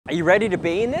Are you ready to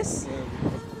be in this?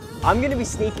 I'm gonna be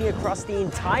sneaking across the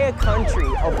entire country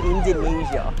of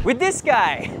Indonesia with this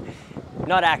guy.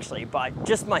 Not actually, but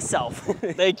just myself.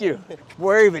 Thank you.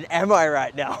 Where even am I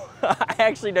right now? I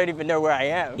actually don't even know where I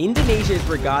am. Indonesia is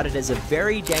regarded as a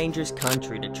very dangerous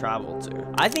country to travel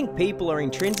to. I think people are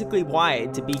intrinsically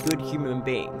wired to be good human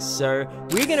beings, so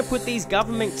we're gonna put these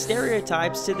government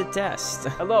stereotypes to the test.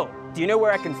 Hello, do you know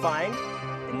where I can find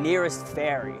the nearest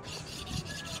ferry?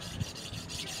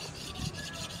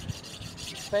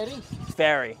 Ferry?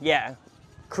 Ferry, yeah.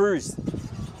 Cruise.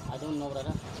 I don't know,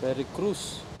 brother. Ferry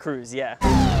cruise. Cruise, yeah.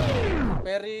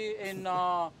 Ferry in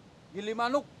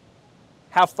Gilimanuk.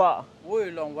 How far?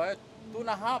 Way long way.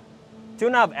 2.5.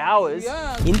 2.5 hours?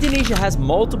 Yeah. Indonesia has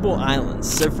multiple islands,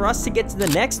 so for us to get to the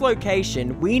next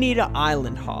location, we need an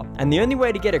island hop. And the only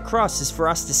way to get across is for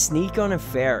us to sneak on a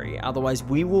ferry, otherwise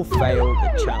we will fail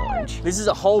the challenge. This is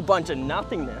a whole bunch of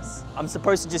nothingness. I'm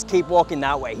supposed to just keep walking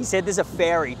that way. He said there's a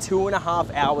ferry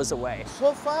 2.5 hours away.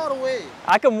 So far away.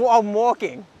 I'm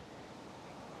walking.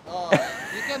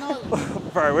 You cannot.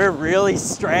 Bro, we're really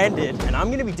stranded. And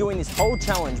I'm gonna be doing this whole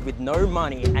challenge with no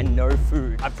money and no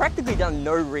food. I've practically done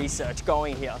no research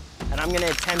going here. And I'm gonna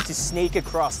attempt to sneak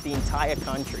across the entire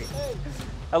country. Hey.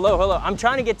 Hello, hello. I'm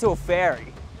trying to get to a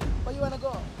ferry. Where you wanna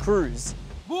go? Cruise.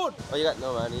 Good. Oh, you got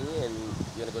no money and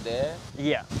you wanna go there?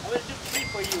 Yeah. I will do free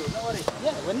for you. Don't worry.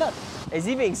 Yeah, why not? Is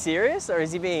he being serious or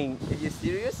is he being... If you're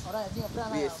serious,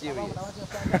 be serious.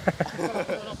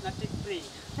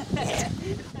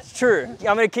 It's true.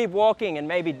 I'm gonna keep walking and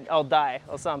maybe I'll die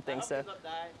or something, so...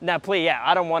 No, please, yeah,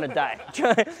 I don't want to die.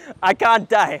 I can't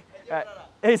die. Right.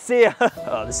 Hey, see ya.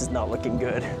 Oh, this is not looking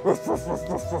good.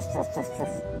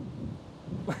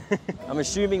 I'm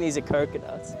assuming these are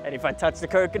coconuts. And if I touch the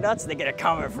coconuts, they're gonna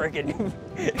come and freaking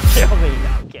kill me. No,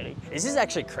 I'm kidding. This is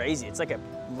actually crazy. It's like a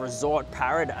resort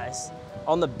paradise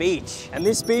on the beach. And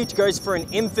this beach goes for an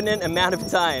infinite amount of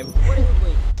time. What is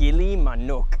it? Gili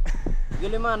Manuk.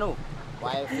 Gilimanuk.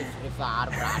 Why far,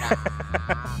 brother?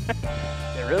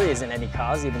 There really isn't any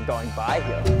cars even going by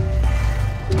here.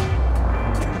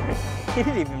 He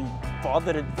didn't even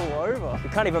bother to pull over. We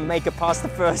can't even make it past the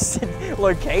first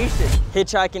location.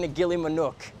 Hitchhiking to Gili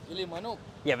Manuk. Gilimanuk.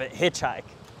 Yeah, but hitchhike.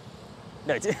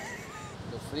 No, The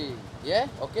free. Yeah?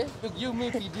 Okay? You give me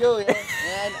video, yeah?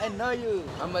 And I know you.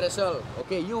 I'm Marcel.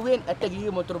 Okay, you win. I take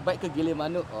you motorbike to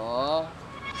Gilimanuk. Oh.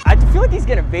 I feel like he's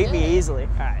gonna beat me easily.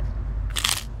 All right.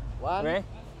 1, Ready?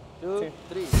 2,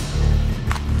 3.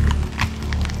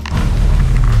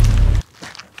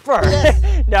 Bro, Yes.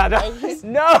 no,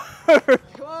 no.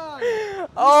 Come on.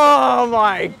 Oh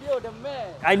my. Video the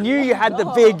man. I knew you had the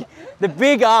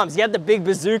big arms. You had the big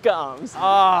bazooka arms. Oh.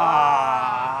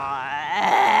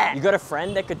 You got a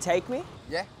friend that could take me?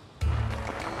 Yeah.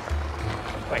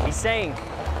 Wait, he's saying,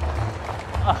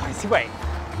 oh, wait.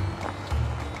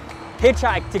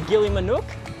 Hitchhike to Gili Manuk?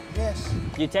 Yes.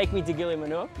 You take me to Gili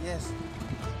Manuk? Yes.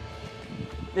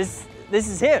 This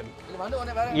is him. Gilimanuk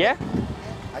ni, brother? Yeah?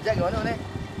 Ajak Gilimanuk ni.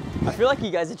 I feel like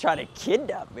you guys are trying to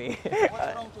kidnap me.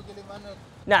 What's wrong to Gilimanuk?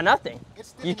 No, nothing. It's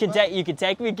still You can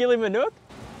take me to Gili Manuk?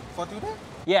 For today?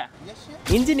 Yeah. Yes,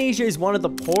 yeah. Indonesia is one of the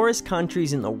poorest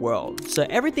countries in the world, so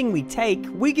everything we take,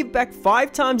 we give back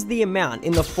 5 times the amount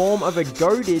in the form of a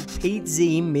goated Pete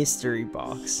Z mystery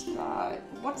box.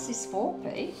 What's this for,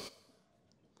 Pete?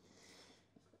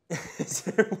 You're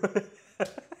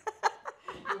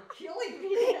killing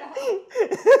me now.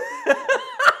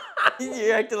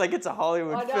 You acted like it's a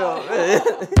Hollywood I film.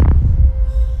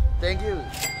 Thank you.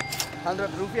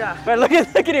 100 rupiah. But look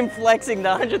at him flexing the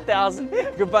 100,000.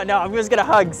 Goodbye. No, I'm just gonna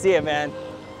hug. See ya, man.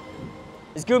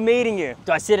 It's good meeting you.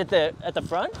 Do I sit at the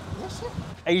front? Yes, yeah.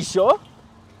 Are you sure?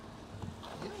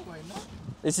 Yeah, why not?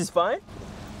 This is fine?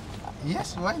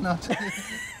 Yes, why not?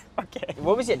 Okay.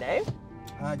 What was your name?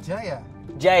 Jaya.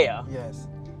 Jaya. Yes.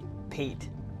 Pete.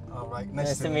 All right,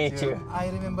 Nice to meet you. I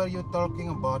remember you talking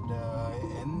about the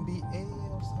NBA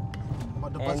or something,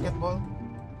 about the basketball.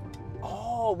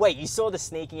 Oh, wait, you saw the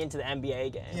sneaking into the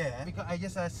NBA game? Yeah, because I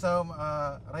just saw some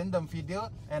random video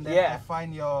and then Yeah. I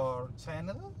find your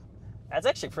channel. That's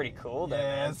actually pretty cool, though,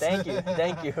 man. Yes. Thank you,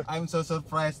 thank you. I'm so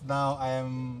surprised now I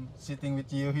am sitting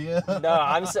with you here. No,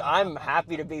 I'm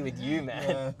happy to be with you,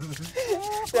 man.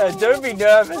 Yes. No, don't be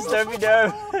nervous, don't be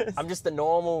nervous. I'm just a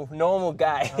normal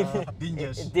guy.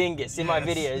 Dingus. Dingus, in my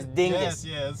videos, dingus.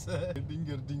 Yes, yes.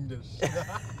 Dingus.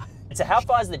 So how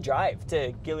far is the drive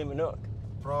to Gili Manuk?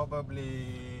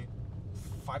 Probably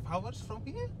 5 hours from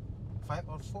here? 5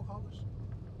 or 4 hours?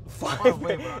 5?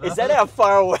 away, brother. Is that how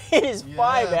far away it is? Yes.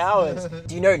 5 hours.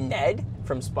 Do you know Ned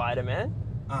from Spider-Man?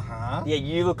 Uh-huh. Yeah,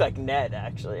 you look like Ned,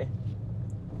 actually.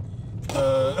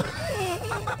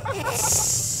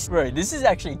 Bro, this is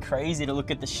actually crazy to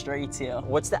look at the streets here.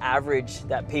 What's the average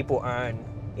that people earn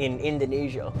in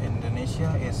Indonesia?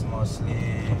 Indonesia is mostly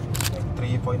like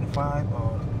 3.5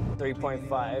 or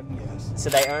 3.5. Yes. So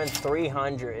they earn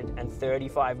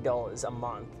 $335 a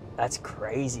month. That's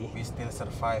crazy. We still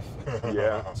survive.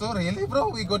 Yeah. So really, bro,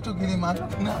 we go to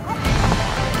Gilimanuk now.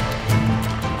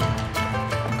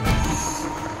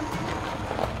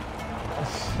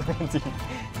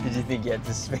 Did you think you had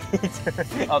to speed?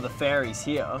 Oh, the ferry's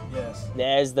here. Yes.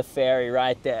 There's the ferry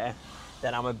right there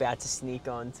that I'm about to sneak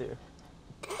onto.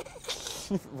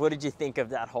 What did you think of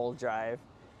that whole drive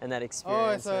and that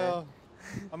experience? Oh,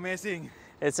 it's amazing.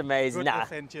 It's amazing. Good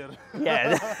adventure.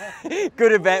 Yeah,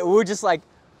 good event. We were just like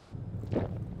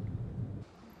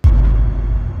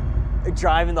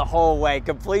driving the whole way,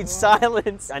 complete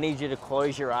silence. I need you to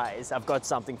close your eyes. I've got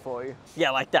something for you. Yeah,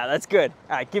 like that. That's good.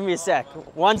 All right, give me a sec.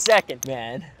 1 second.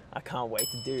 Man, I can't wait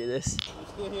to do this.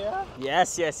 Still here?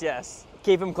 Yes, yes, yes.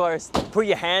 Keep them close. Put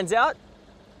your hands out.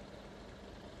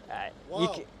 All right.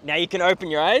 Wow. Now you can open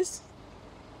your eyes.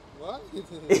 What?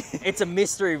 It's a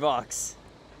mystery box,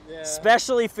 Yeah.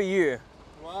 especially for you.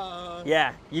 Wow.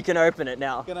 Yeah, you can open it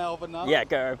now. Can I open now? Yeah,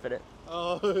 go open it.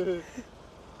 Oh.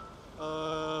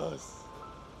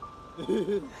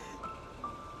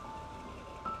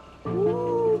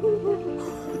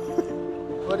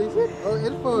 What is it? Oh,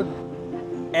 earphone.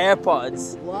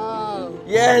 AirPods. Wow.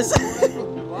 Yes.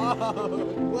 Wow.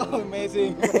 Wow,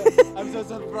 amazing. I'm so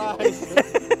surprised.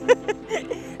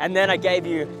 And then I gave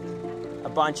you a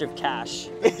bunch of cash.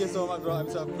 Thank you so much, bro. I'm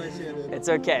so appreciated. It's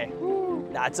okay.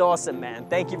 That's awesome, man.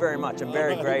 Thank you very much. I'm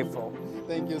very grateful.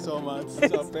 Thank you so much.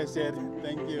 So appreciated.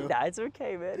 Thank you. Nah, it's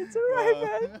okay, man. It's all right,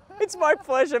 man. It's my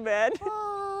pleasure, man.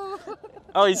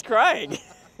 Oh, he's crying.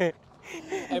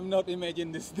 I'm not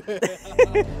imagining this day.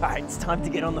 All right, it's time to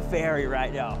get on the ferry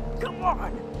right now. Come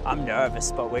on. I'm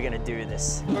nervous, but we're gonna do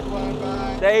this. Goodbye,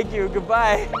 bye. Thank you,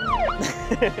 goodbye.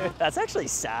 That's actually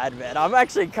sad, man. I'm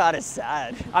actually kind of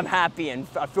sad. I'm happy and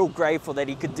I feel grateful that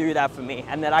he could do that for me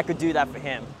and that I could do that for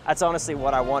him. That's honestly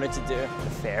what I wanted to do. The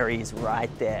ferry is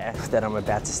right there that I'm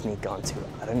about to sneak onto.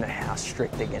 I don't know how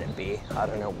strict they're gonna be. I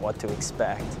don't know what to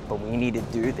expect, but we need to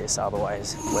do this,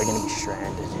 otherwise we're gonna be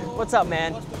stranded. What's up,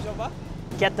 man?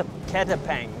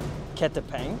 Ketapang. Ketapang?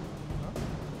 Ketapang.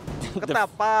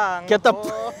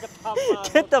 Ketapang.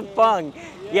 Ketapang.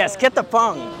 Yes,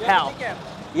 ketapang. How?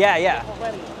 Yeah, yeah.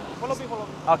 Follow me, follow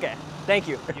me. Okay, thank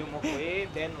you. You move way,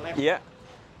 then left. Yeah.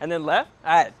 And then left?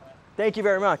 All right. Thank you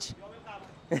very much.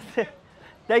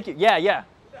 Thank you. Yeah, yeah.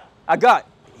 I got.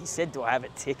 He said, do I have a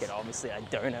ticket? Obviously, I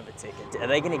don't have a ticket. Are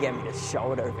they going to get me to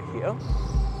show it over here?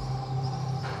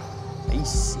 Are you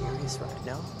serious right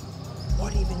now?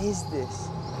 What even is this?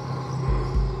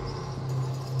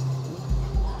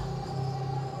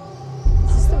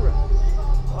 Is this the...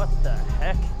 What the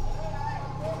heck?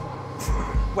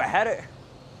 Wait, how do...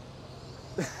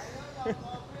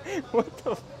 What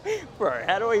the... Bro,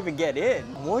 how do I even get in?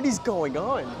 What is going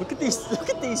on? Look at these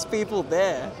people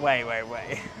there. Wait.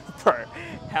 Bro,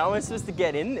 how am I supposed to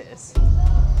get in this?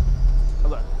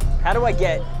 Hold on. How do I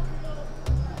get...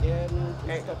 Hey.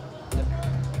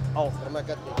 Oh,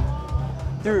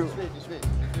 through... This way,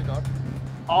 not.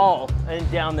 Oh,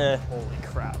 and down the... Holy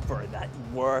crap, bro, that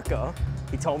worker.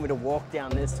 He told me to walk down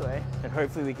this way, and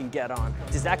hopefully we can get on.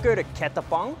 Does that go to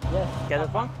Ketapang? Yes.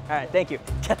 Ketapang? All right, thank you.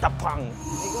 Ketapang.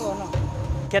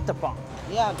 Ketapang.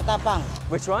 Iya, Ketapang.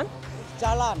 Which one?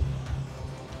 Jalan.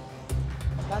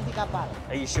 Ganti kapal.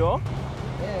 Are you sure?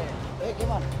 Yeah. Hey,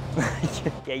 come on.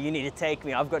 Yeah, you need to take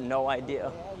me. I've got no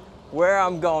idea where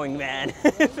I'm going, man.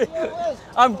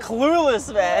 I'm clueless,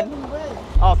 man.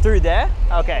 Oh, through there?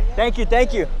 Okay, thank you.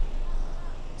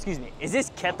 Excuse me, is this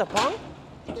Ketapang?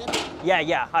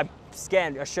 Yeah, I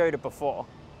scanned, I showed it before.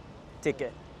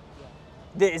 Ticket.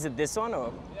 Is it this one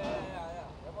or?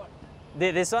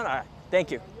 Yeah. This one? All right,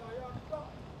 thank you.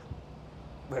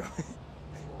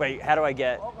 Wait, how do I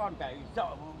get?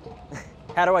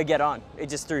 How do I get on? It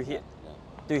just through here?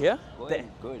 Through here?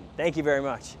 Good. Thank you very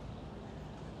much.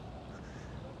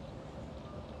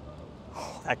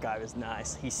 Oh, that guy was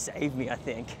nice. He saved me, I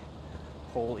think.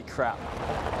 Holy crap.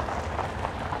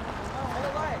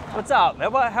 What's up?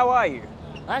 How are you?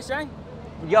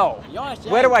 Yo,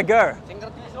 where do I go?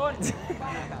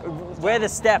 Where are the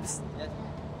steps?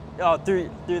 Oh, through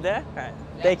there? All right,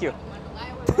 thank you.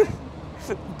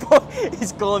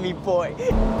 He's calling me boy.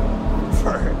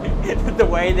 The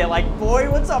way they're like, boy,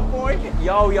 what's up, boy?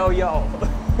 Yo.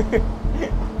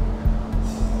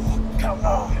 Come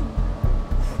on.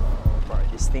 Bro,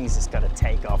 this thing's just gotta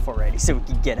take off already so we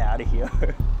can get out of here.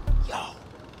 Yo.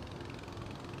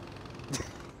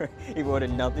 He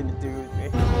wanted nothing to do with me.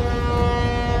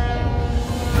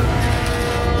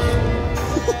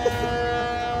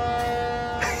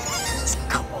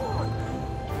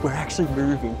 actually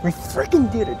moving. We freaking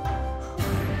did it.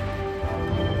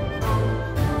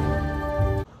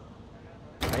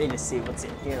 I need to see what's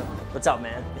in here. What's up,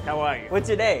 man? How are you? What's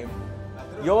your name?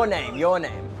 Your name, your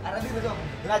name.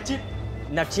 Najib.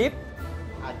 Najib?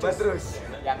 Terus.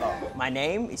 My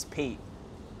name is Pete.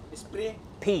 Spray.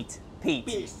 Pete. Pete.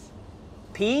 Peace.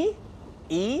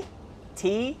 P-E-T-E.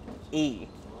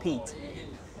 Pete.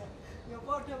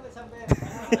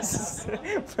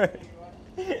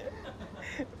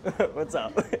 What's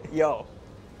up? Yo.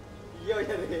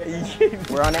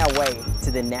 We're on our way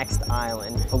to the next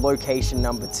island for location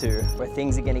number 2, where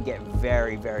things are gonna get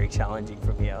very, very challenging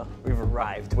from here. We've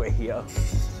arrived, we're here.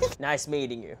 Nice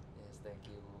meeting you. Yes, thank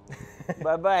you.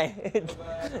 Bye-bye.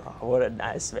 Oh, what a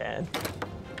nice man.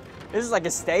 This is like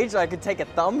a stage I could take a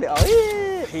thumbnail.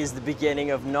 Oh, here's the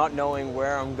beginning of not knowing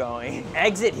where I'm going.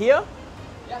 Exit here?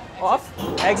 Yeah, exit. Off?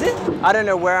 Exit? I don't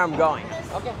know where I'm going.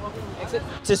 Okay, exit.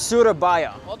 To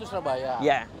Surabaya. Oh, to Surabaya.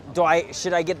 Yeah.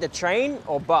 Should I get the train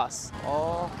or bus?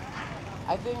 Oh,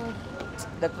 I think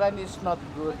the train is not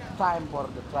good time for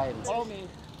the train. Follow me.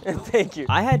 Thank you.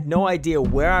 I had no idea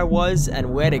where I was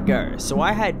and where to go, so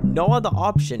I had no other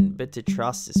option but to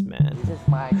trust this man. This is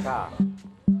my car.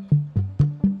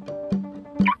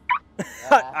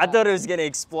 I thought it was gonna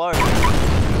explode.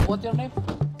 What's your name?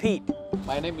 Pete.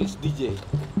 My name is DJ.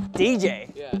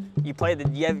 DJ. Yeah. You play the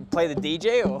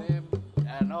DJ or? Name?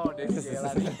 No, this is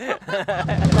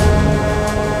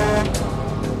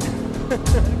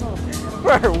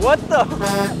Bro, what the?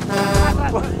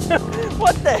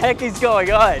 What the heck is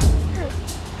going on?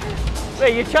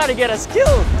 Wait, you're trying to get us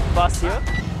killed, bus here?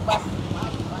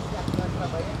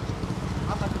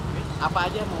 Apa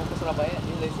aja mau ke Surabaya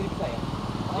dari sini bisa ya?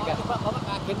 Coba tolong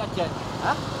agen aja.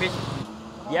 Hah? Bis.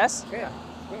 Yes? Yeah.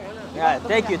 Yeah,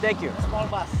 thank you, thank you. Small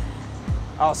bus.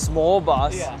 Oh, small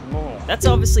bus. Yeah. That's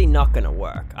obviously not gonna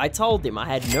work. I told him I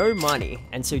had no money,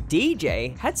 and so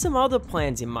DJ had some other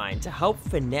plans in mind to help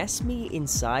finesse me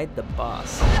inside the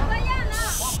bus.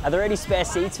 Are there any spare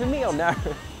seats for me or no?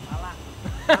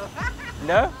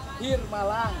 No? Here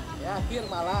Malang. Yeah, here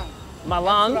Malang.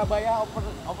 Malang? Surabaya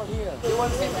over here. You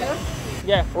want to sit here?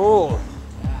 Yeah. Oh.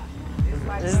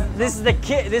 This is the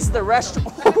kid. This is the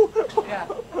restaurant. Yeah.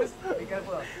 Be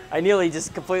careful. I nearly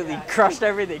just completely crushed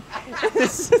everything.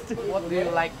 What do you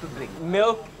like to drink?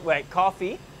 Milk. Wait,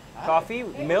 coffee. Coffee.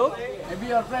 Milk. Maybe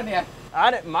your friend, yeah?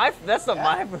 I don't. That's not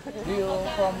my. Do you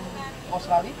from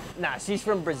Australia? Nah, she's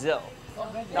from Brazil.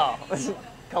 Oh, No,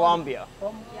 Colombia.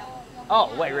 from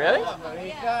Oh, wait, really?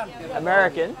 American.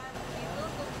 American.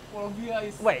 Colombia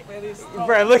is Wait, very strong.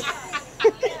 bro, look.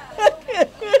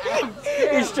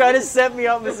 He's trying to set me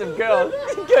up with some girls.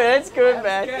 Good, that's good,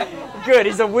 man. Good,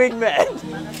 he's a wingman.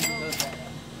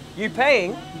 You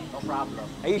paying? No problem.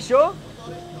 Are you sure?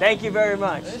 Thank you very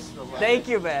much. Thank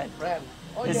you, man. Friend.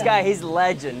 Oh, This yeah. guy, he's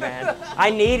legend, man. I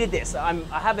needed this. I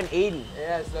haven't eaten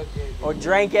Yes, okay. or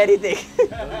drank anything.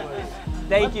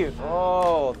 Thank you.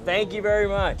 Oh, thank you very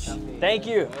much. Thank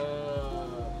you.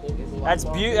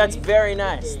 That's very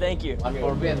nice. Thank you. One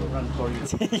for me and one for you.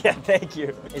 Yeah, thank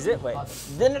you. Is it? Wait.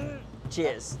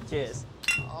 Cheers. Cheers.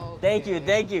 Thank you.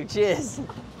 Thank you. Cheers.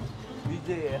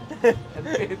 DJ ya.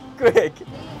 Quick.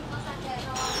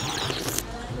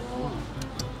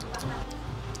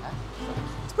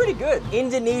 It's pretty good.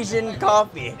 Indonesian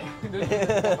coffee.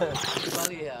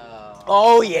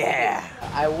 Oh yeah.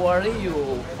 I worry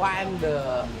you find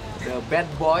the bad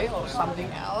boy or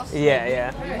something else. Yeah,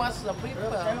 yeah. You must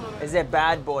prepare. Is there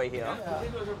bad boy here?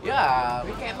 Yeah,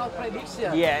 we cannot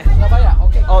prediction. Yeah. Surabaya,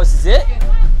 okay. Oh, this is it?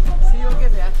 See you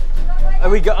again, ya.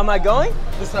 Am I going?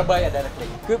 To Surabaya directly.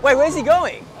 Good. Wait, where's he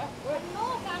going?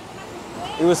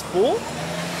 It was full?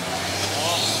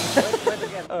 Wait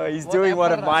again. Oh, he's doing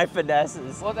one of Whatever. my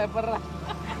finesses. Whatever.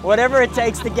 Whatever it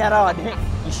takes to get on.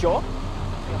 You sure?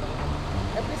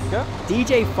 Go.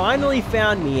 DJ finally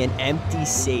found me an empty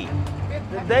seat.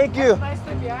 Thank you. Nice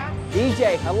trip, ya.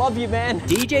 DJ, I love you, man.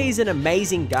 DJ is an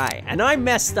amazing guy, and I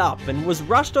messed up and was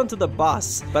rushed onto the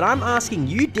bus, but I'm asking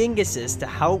you dinguses to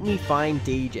help me find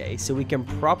DJ so we can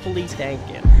properly thank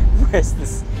him. Where's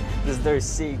this? There's those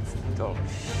seats. Oh,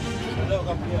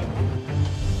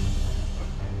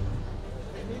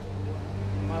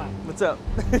 what's up?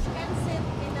 Can sit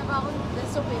in around the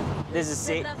supir. There's a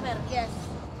seat. Yes.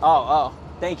 Oh,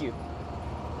 thank you.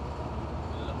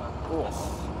 Cool.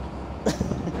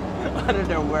 I don't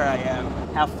know where I am.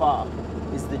 How far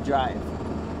is the drive?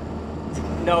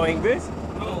 No English?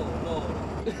 No.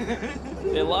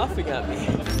 They're laughing at me.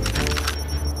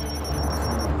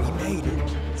 We made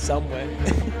it somewhere.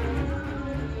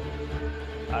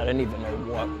 I don't even know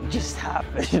what just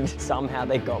happened. Somehow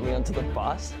they got me onto the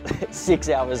bus. 6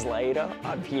 hours later,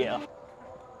 I'm here.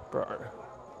 Bro.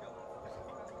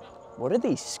 What are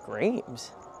these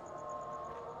screams?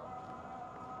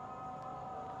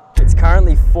 It's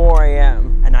currently 4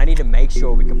 a.m. and I need to make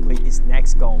sure we complete this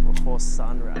next goal before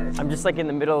sunrise. I'm just like in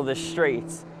the middle of the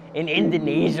streets in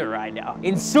Indonesia right now,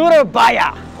 in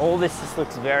Surabaya. All this just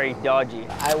looks very dodgy.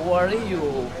 I worry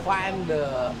you find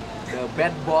the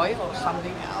bad boy or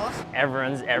something else.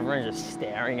 Everyone's just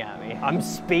staring at me. I'm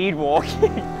speed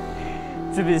walking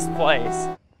to this place.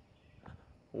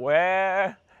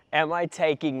 Where am I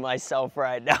taking myself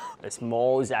right now? This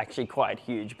mall is actually quite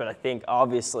huge, but I think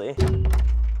obviously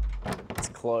it's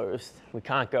closed. We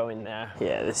can't go in there.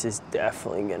 Yeah, this is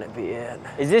definitely gonna be it.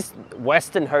 Is this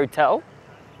Western Hotel?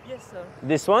 Yes, sir.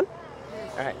 This one?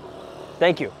 Yes. All right,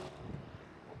 thank you.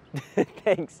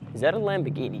 Thanks. Is that a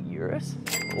Lamborghini Urus?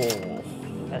 Oh,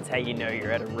 that's how you know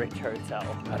you're at a rich hotel.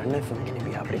 I don't know if I'm gonna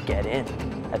be able to get in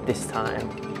at this time.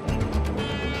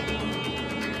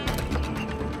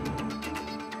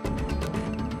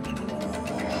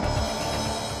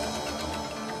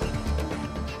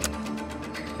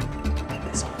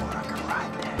 There's a worker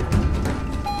right there.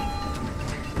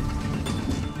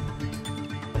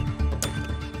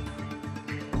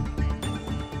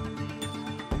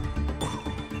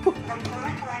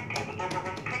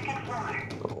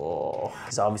 Oh,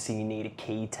 because obviously you need a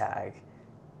key tag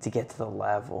to get to the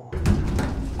level.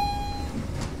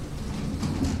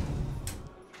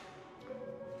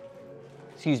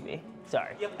 Excuse me,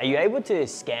 sorry. Yep. Are you able to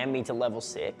scan me to level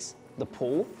 6, the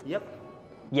pool? Yep.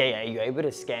 Yeah, are you able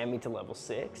to scan me to level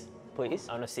 6, please?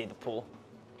 I want to see the pool.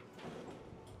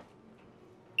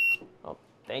 Oh,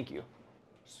 thank you.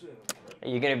 Are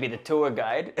you gonna be the tour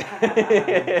guide?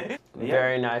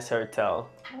 Very nice hotel.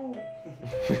 I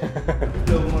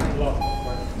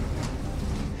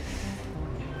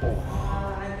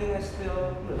think it's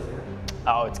still closed.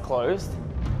 Oh, it's closed?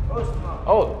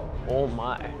 Oh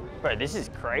my. Bro, this is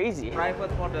crazy.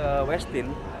 Private for the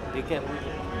Westin. You can.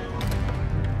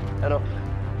 Hello.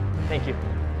 Thank you.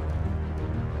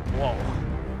 Whoa.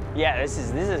 Yeah, this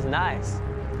is nice.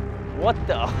 What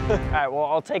the? All right, well,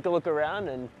 I'll take a look around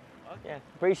and yeah,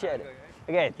 appreciate it.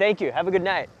 Okay, thank you. Have a good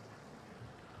night.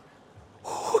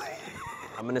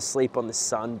 I'm gonna sleep on the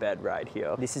sunbed right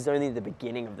here. This is only the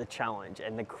beginning of the challenge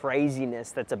and the craziness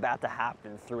that's about to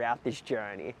happen throughout this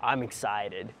journey. I'm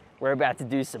excited. We're about to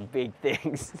do some big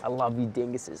things. I love you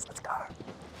dinguses. Let's go.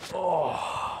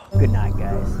 Oh, good night,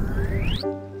 guys.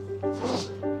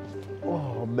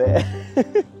 Oh, man.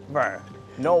 Bro,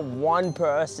 not one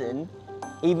person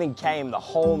even came the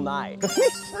whole night.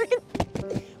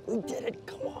 We did it,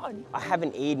 come on. I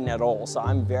haven't eaten at all, so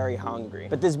I'm very hungry.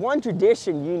 But there's one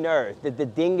tradition you know that the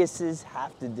dinguses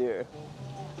have to do.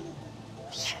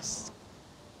 Yes.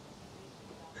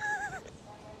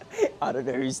 I don't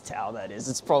know whose towel that is.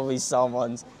 It's probably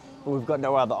someone's, but we've got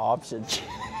no other option.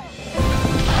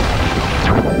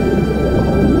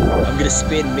 I'm gonna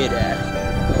spin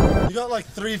mid-air. You got like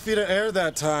 3 feet of air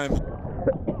that time. You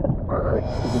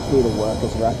can see the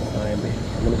workers right behind me.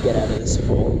 I'm gonna get out of this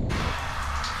fall.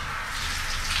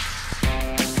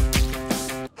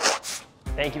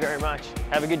 Thank you very much.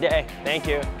 Have a good day. Thank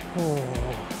you. Ooh,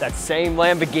 that same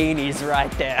Lamborghini's right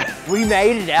there. We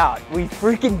made it out. We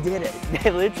freaking did it.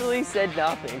 They literally said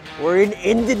nothing. We're in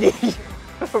Indonesia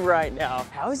right now.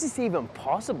 How is this even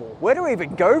possible? Where do we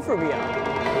even go from here?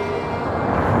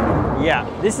 Yeah,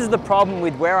 this is the problem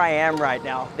with where I am right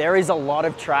now. There is a lot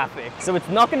of traffic, so it's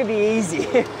not gonna be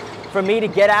easy for me to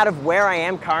get out of where I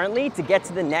am currently to get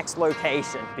to the next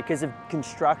location because of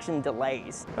construction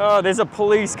delays. Oh, there's a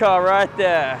police car right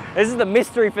there. This is the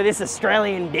mystery for this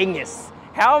Australian dingus.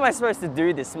 How am I supposed to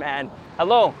do this, man?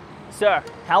 Hello, sir.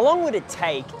 How long would it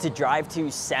take to drive to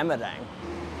Semarang?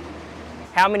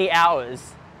 How many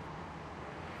hours?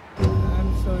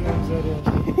 I'm sorry.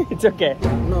 It's okay.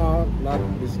 No, not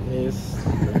this is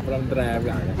from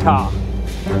driver. Car.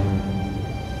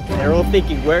 They're all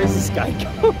thinking, where is this guy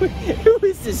going? Who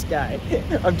is this guy?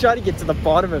 I'm trying to get to the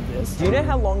bottom of this. Do you know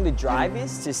how long the drive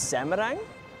is to Semarang?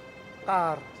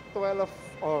 12 hours.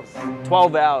 12 hours.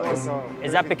 12 hours.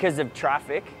 Is that because of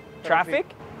traffic?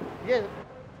 Traffic? Yeah.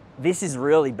 This is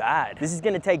really bad. This is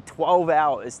gonna take 12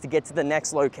 hours to get to the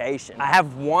next location. I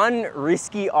have one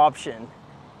risky option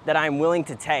that I'm willing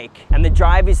to take, and the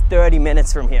drive is 30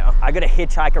 minutes from here. I gotta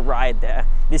hitchhike a ride there.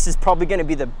 This is probably gonna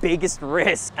be the biggest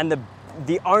risk and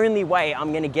the only way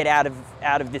I'm gonna get out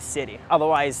of this city.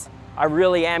 Otherwise, I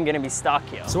really am gonna be stuck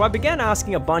here. So I began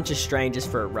asking a bunch of strangers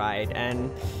for a ride, and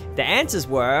the answers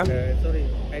were... Sorry,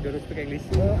 I don't speak English.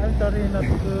 Oh, I'm sorry, not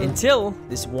good. Until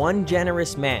this one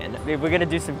generous man We're gonna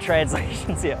do some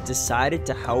translations here. decided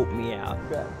to help me out.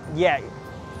 Yeah,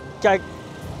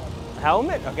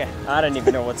 helmet? Okay. I don't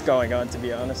even know what's going on, to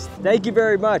be honest. Thank you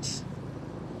very much.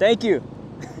 Thank you.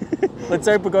 Let's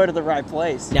hope we go to the right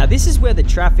place. Now this is where the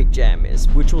traffic jam is,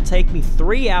 which will take me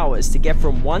 3 hours to get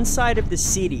from one side of the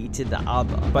city to the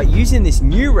other. But using this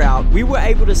new route, we were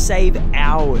able to save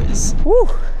hours. Whew.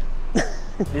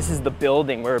 This is the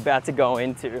building we're about to go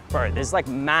into. Bro, there's like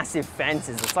massive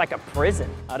fences. It's like a prison.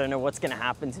 I don't know what's gonna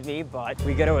happen to me, but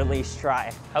we gotta at least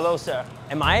try. Hello, sir.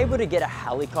 Am I able to get a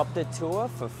helicopter tour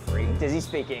for free? Does he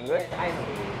speak English?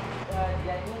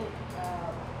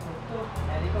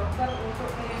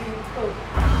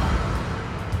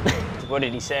 What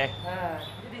did he say?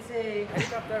 Did he say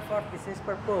helicopter for business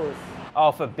purpose?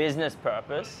 Oh, for business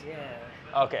purpose?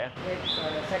 Yeah. Okay. Wait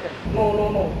a second.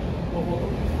 No.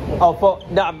 Oh,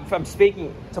 no, I'm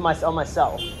speaking to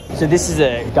myself. So this is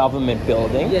a government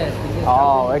building? Yes.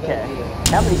 Oh, okay.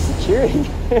 How many security?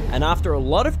 And after a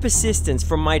lot of persistence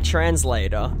from my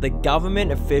translator, the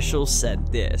government official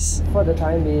said this. For the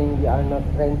time being, we are not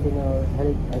renting a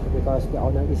helicopter because the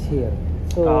owner is here.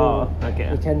 So okay.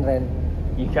 we can rent.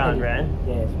 You can't rent?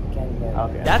 Yes, we can rent.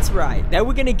 Okay. That's right, they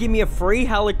were gonna give me a free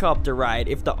helicopter ride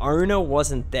if the owner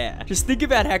wasn't there. Just think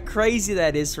about how crazy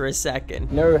that is for a second.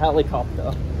 No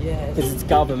helicopter. Yes. Because it's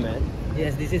government.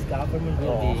 Yes, this is government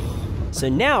building. So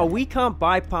now we can't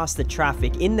bypass the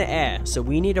traffic in the air, so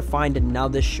we need to find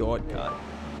another shortcut.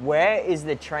 Where is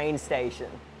the train station?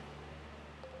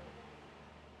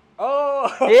 Oh!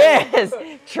 Yes!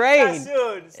 Train! Station.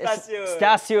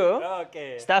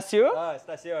 Okay. Station?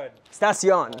 Station.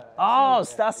 Station. Oh,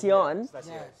 station.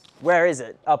 Station. Where is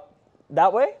it? Up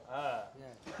that way?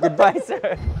 Goodbye,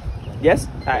 sir. Yes?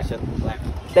 Alright.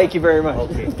 Thank you very much.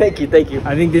 Okay. Thank you.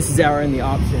 I think this is our only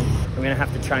option. I'm gonna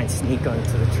have to try and sneak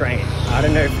onto the train. I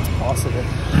don't know if it's possible.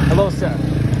 Hello, sir.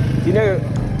 Do you know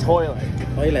toilet?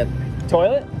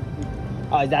 Toilet?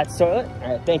 Oh, that's toilet?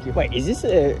 Alright, thank you. Wait, is this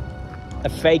a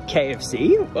fake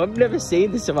KFC? I've never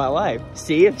seen this in my life.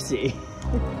 CFC.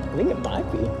 I think it might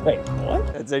be. Wait,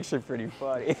 what? That's actually pretty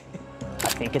funny. I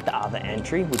think at the other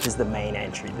entry, which is the main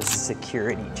entry, there's a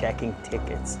security checking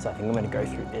tickets. So I think I'm gonna go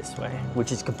through this way,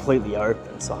 which is completely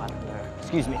open, so I don't know.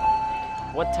 Excuse me.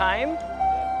 What time?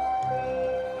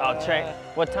 Oh, train.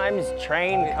 What time does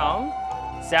train come?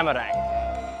 Samurai.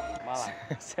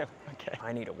 Okay.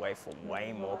 I need to wait for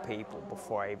way more people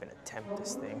before I even attempt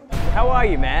this thing. How are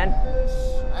you, man?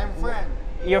 I'm friend.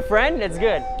 Your friend? That's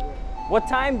good. What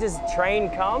time does train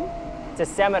come to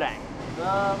Semarang?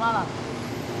 Malang.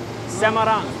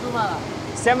 Semarang. Malang.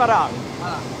 Semarang.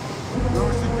 Malang. No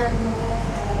ticket.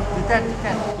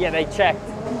 Ticket. Yeah, they checked.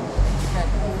 Ticket.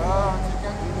 Oh,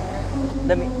 ticket.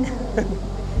 Let me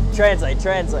translate.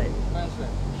 Translate.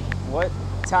 What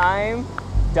time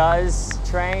does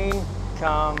train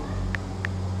come?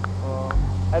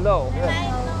 Hello. Can I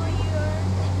know your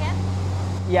ticket?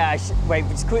 Yeah, wait,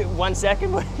 just quick, 1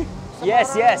 second.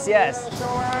 Yes.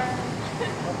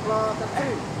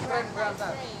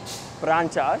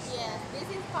 Branchas. Yes, this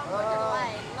is comforter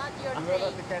line, not your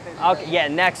train. Okay, yeah,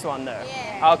 next one though.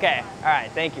 Yeah. Okay, all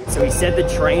right, thank you. So he said the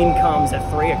train comes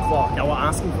at 3 o'clock. Now we're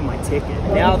asking for my ticket.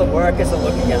 Now the workers are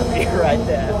looking at me right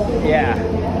there. Yeah,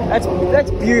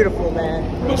 that's beautiful,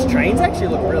 man. These trains actually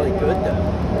look really good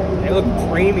though. They look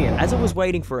premium. As I was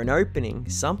waiting for an opening,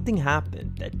 something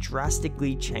happened that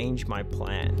drastically changed my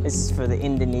plan. This is for the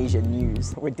Indonesia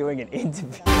news. We're doing an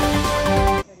interview.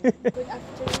 Good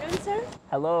afternoon, sir.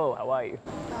 Hello, how are you?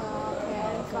 Okay,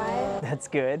 I'm fine. That's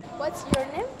good. What's your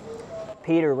name?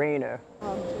 Peter Rayner.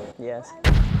 Okay. Yes.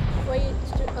 Why you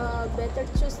better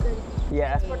choose the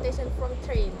Yeah. transportation from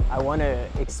train? I want to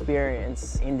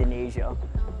experience Indonesia,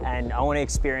 and I want to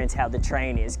experience how the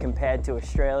train is compared to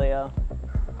Australia,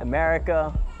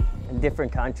 America, and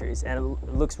different countries, and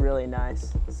it looks really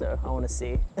nice, so I want to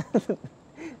see.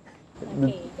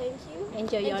 Okay, thank you.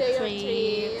 Enjoy your trip.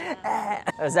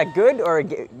 Is that good, or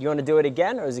you want to do it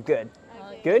again, or is it good?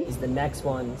 Good? Is the next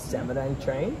one Semarang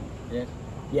train? Yes.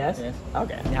 Yes? Yes.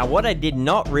 Okay. Now what I did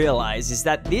not realize is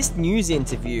that this news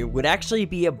interview would actually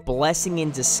be a blessing in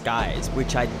disguise,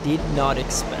 which I did not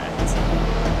expect.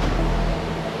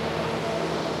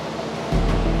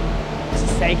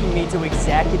 She's taking me to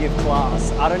executive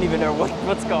class. I don't even know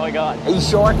what's going on. Are you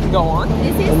sure I can go on?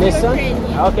 This is In this your one? train.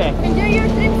 Yeah. Okay. Enjoy your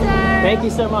trip, sir. Thank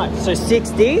you so much. So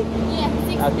 60? Yeah,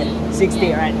 60. Okay. 60, Yeah.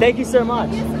 all right. Thank you so much.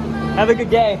 Thank you so much. Have a good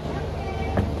day.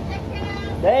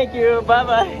 Thank you.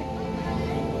 Bye-bye.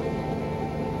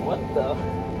 What the?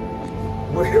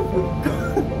 Where have we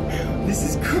gone? This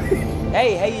is crazy.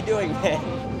 Hey, how you doing, man?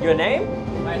 Your name?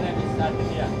 My name is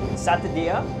Satya.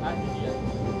 Satya? Satya.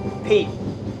 Pete.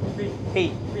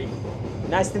 Pete.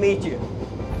 Nice to meet you.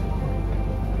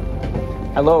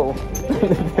 Hello.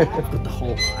 Got the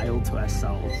whole aisle to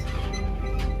ourselves.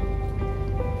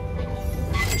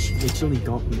 She literally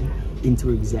got me into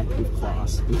executive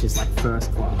class, which is like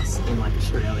first class in like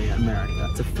Australia, America.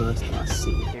 It's a first class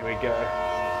seat. Here we go.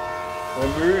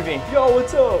 We're moving. Yo,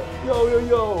 what's up? Yo, yo,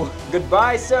 yo.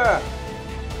 Goodbye, sir.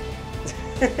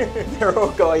 They're all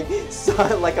going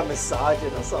like a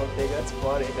massaging or something. That's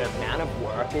funny. The amount of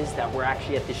workers that were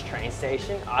actually at this train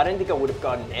station, I don't think I would have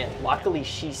gotten in. Luckily,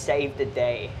 she saved the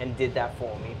day and did that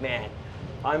for me. Man,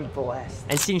 I'm blessed.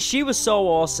 And since she was so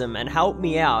awesome and helped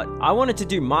me out, I wanted to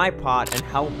do my part and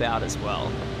help out as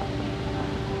well.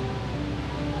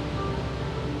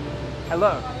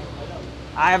 Hello.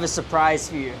 I have a surprise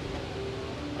for you.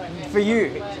 For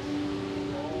you.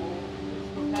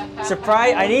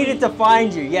 Surprise, I needed to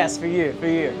find you. Yes, for you, for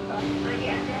you.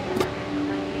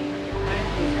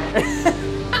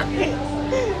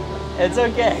 It's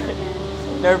okay.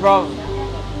 No problem.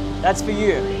 That's for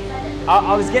you.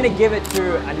 I was gonna give it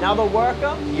to another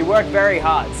worker. You work very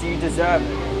hard, so you deserve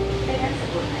it.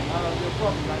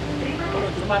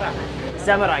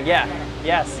 Semarang, yeah.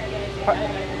 Yes.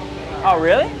 Oh,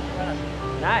 really?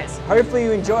 Nice. Hopefully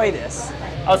you enjoy this.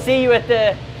 I'll see you in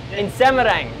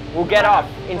Semarang. We'll get off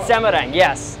in Semarang,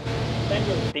 yes. Thank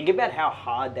you. Think about how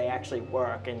hard they actually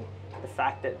work and the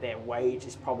fact that their wage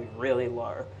is probably really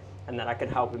low and that I can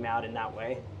help them out in that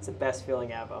way. It's the best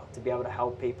feeling ever to be able to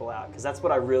help people out because that's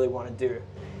what I really want to do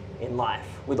in life.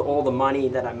 With all the money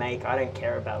that I make, I don't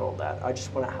care about all that. I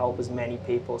just want to help as many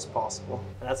people as possible.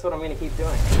 And that's what I'm going to keep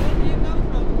doing. Where do you come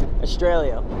from?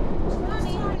 Australia.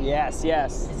 Yes,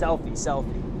 yes. Selfie,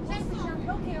 selfie.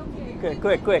 Okay. Quick,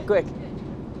 quick, quick, quick.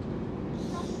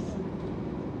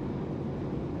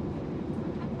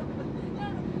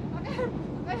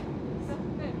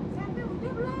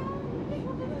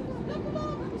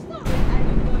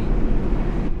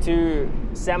 To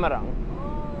Semarang.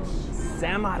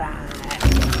 Semarang.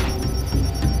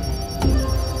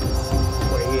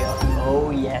 Oh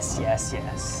yes, yes,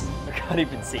 yes. I can't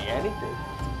even see anything.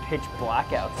 It's pitch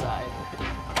black outside.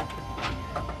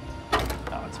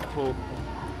 Oh, it's cool.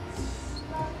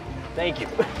 Thank you.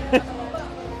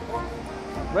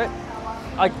 But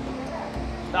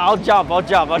I'll jump.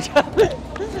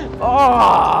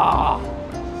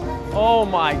 Oh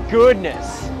my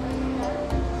goodness.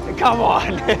 Come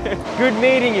on. Good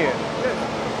meeting you.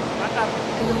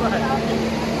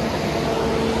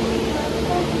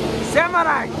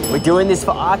 Semarang. We're doing this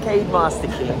for Arcade Master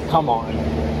King. Come on.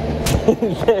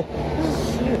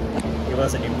 He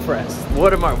wasn't impressed.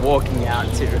 What am I walking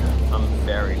out to? I'm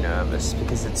very nervous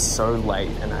because it's so late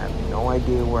and I have no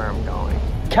idea where I'm going.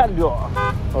 Cut it off.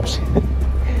 Oh shit.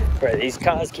 Bro, these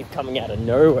cars keep coming out of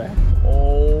nowhere.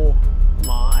 Oh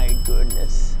my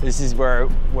goodness. This is where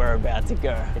we're about to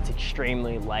go. It's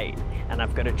extremely late and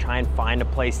I've got to try and find a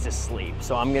place to sleep.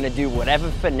 So I'm gonna do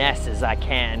whatever finesses I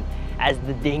can as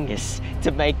the dingus to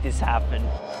make this happen.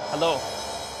 Hello.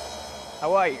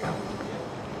 How are you?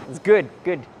 It's good,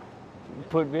 good.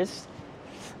 Put this.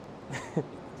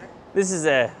 This is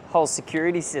a whole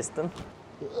security system.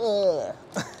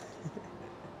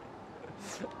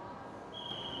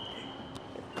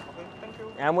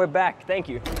 And we're back, thank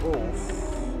you. Oh.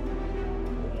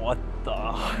 What the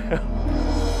hell?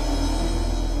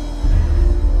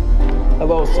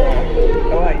 Hello, sir.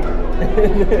 How are you?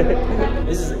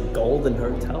 This is a golden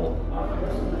hotel.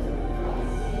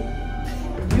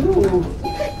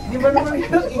 Gimana lu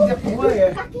injak gua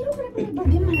ya? Kaki lu kenapa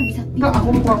dia mana bisa tidur?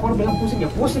 Enggak, aku bilang pusing ya.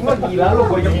 Pusing lah, gila lu,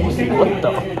 gua yang pusing. What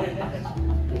the?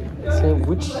 So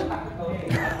which?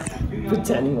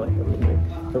 Pretending like I'm in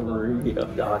a room here.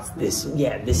 Oh, it's this.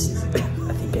 Yeah, this is.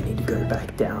 I think I need to go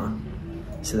back down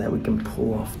so that we can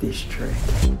pull off this trick.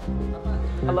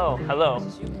 Hello, hello.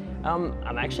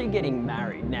 I'm actually getting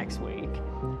married next week,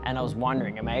 and I was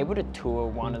wondering, am I able to tour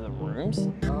one of the rooms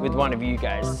with one of you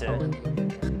guys to?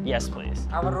 Yes, please.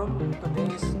 Our room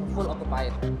today is full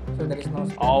occupied, so there is no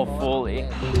space. Oh, fully.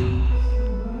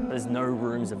 There's no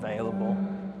rooms available.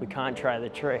 We can't try the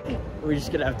trick. We're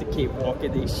just gonna have to keep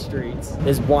walking these streets.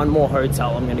 There's one more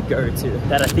hotel I'm gonna go to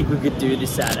that I think we could do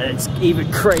this at, and it's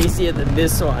even crazier than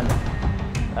this one.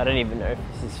 I don't even know if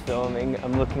this is filming.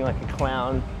 I'm looking like a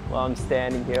clown while I'm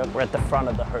standing here. We're at the front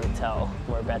of the hotel.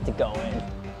 We're about to go in.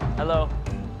 Hello.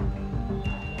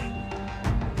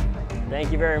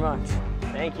 Thank you very much.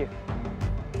 Thank you.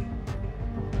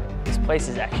 This place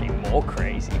is actually more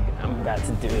crazy. I'm about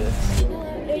to do this.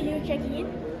 Are you checking in?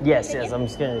 Yes, yes, I'm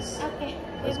just gonna, Okay.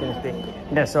 I was gonna speak.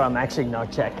 No, so I'm actually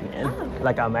not checking in.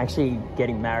 Like I'm actually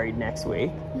getting married next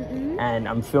week. and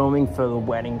I'm filming for the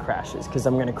wedding crashes because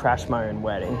I'm gonna crash my own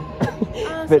wedding.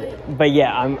 but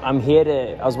yeah, I'm here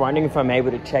to. I was wondering if I'm able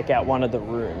to check out one of the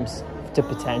rooms to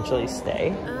potentially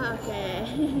stay. Okay.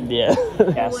 Yeah.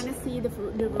 You Yes. want to see the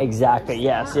room Exactly. first?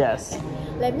 Yes. Yes.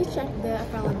 Let me check the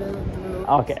available rooms.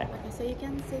 Okay. So you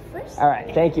can sit first. All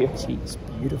right. Thank you. She's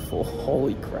beautiful.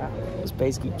 Holy crap! I was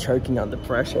basically choking under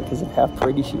pressure because of how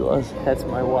pretty she was. That's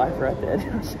my wife right there.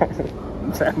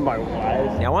 That's my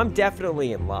wife. Now I'm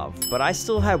definitely in love, but I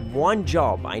still had one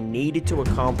job I needed to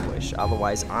accomplish,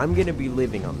 otherwise I'm gonna be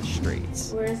living on the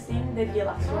streets. We're seeing the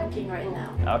deluxe working right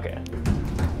now. Okay.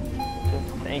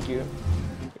 Thank you.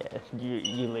 Yeah,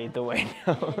 you lead the way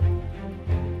now.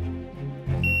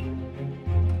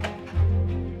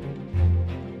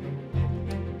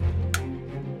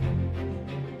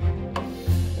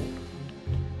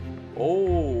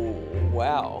 Oh,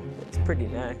 wow. It's pretty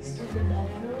nice.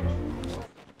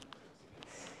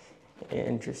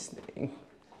 Interesting.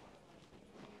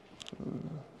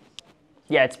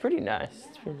 Yeah, it's pretty nice.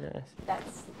 It's pretty nice.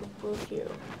 That's the pool view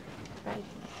right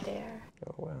there.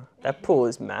 Oh, wow. That pool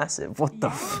is massive. What the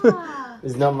f?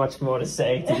 There's not much more to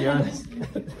say, to be honest.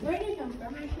 Where do you come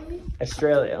from, actually?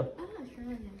 Australia. Ah,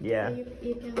 Australia. Yeah. So you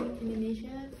came to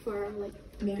Indonesia for like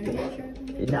marriage or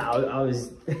something? No,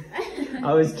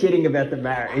 I was kidding about the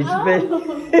marriage, but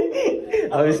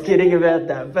I was kidding about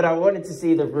that. But I wanted to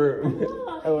see the room.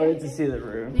 I wanted to see the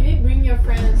room. Maybe bring your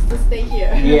friends to stay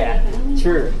here. Yeah,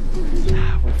 true.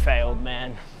 We failed,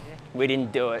 man. We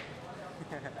didn't do it.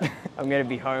 I'm gonna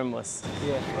be homeless.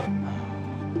 Yeah.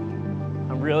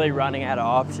 I'm really running out of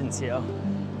options here.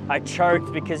 I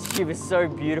choked because she was so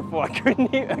beautiful. I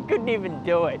couldn't even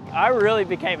do it. I really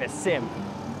became a simp.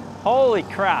 Holy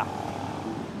crap.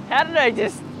 How did I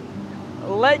just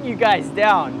let you guys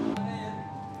down?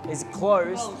 Is it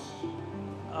closed?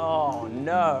 Oh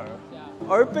no.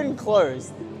 Open,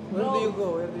 closed. Where do you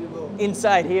go? Where do you go?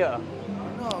 Inside here.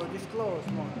 No, just close,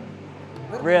 man.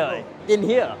 Really? In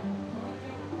here?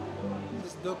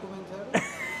 This document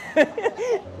here?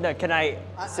 No, can I?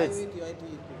 So I with you, I with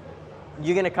you.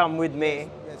 you're gonna come with me?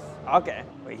 Yes. Okay.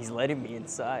 Wait, he's letting me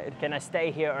inside. Can I stay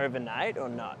here overnight or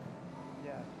not?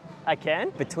 Yeah. I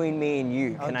can? Between me and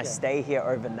you, can I Okay. stay here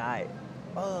overnight?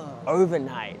 Oh,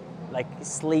 Overnight? Like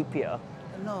sleep here?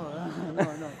 no, no.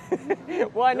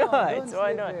 Why No, not? don't Why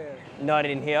sleep not? there. Not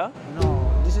in here?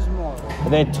 No, this is more. Are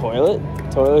there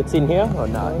toilets in here or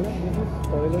not?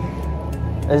 Toilet.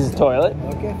 This is a toilet?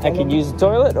 Okay. I can use the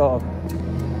toilet or?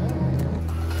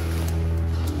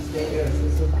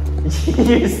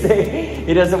 You stay.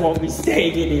 He doesn't want me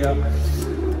staying in here.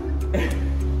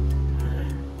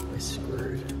 We're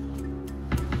screwed.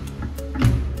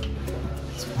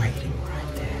 He's waiting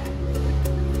right there.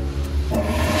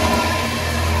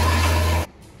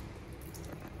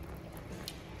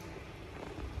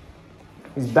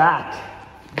 He's back.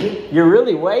 You're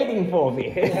really waiting for me.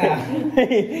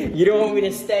 You don't want me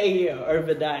to stay here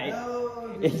overnight.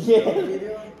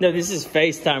 No, this is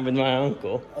FaceTime with my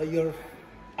uncle. Oh, your.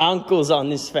 Uncle's on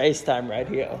this FaceTime right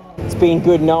here. It's been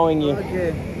good knowing you.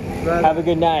 Okay. Have a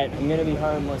good night. I'm gonna be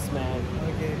homeless, man.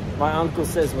 Okay. My uncle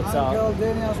says what's up. Uncle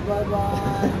Dennis, bye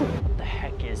bye. What the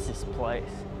heck is this place?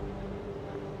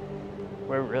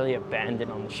 We're really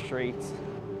abandoned on the streets.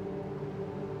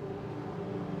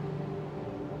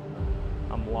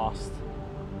 I'm lost.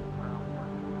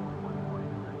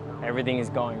 Everything is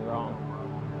going wrong.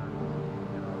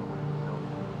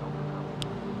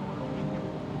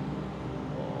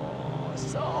 Oh,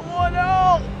 someone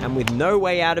help! And with no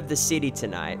way out of the city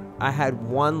tonight, I had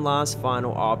one last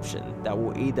final option that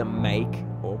will either make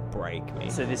or break me.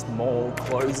 So this mall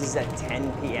closes at 10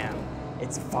 p.m.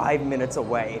 It's 5 minutes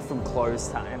away from close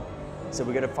time. So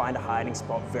we gotta find a hiding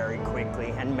spot very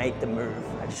quickly and make the move.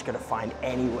 I just gotta find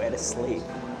anywhere to sleep.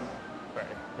 Bro,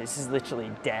 this is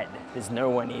literally dead. There's no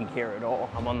one in here at all.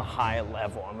 I'm on the higher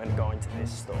level. I'm gonna go into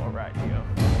this store right here.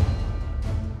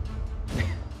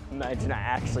 Imagine I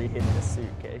actually hid the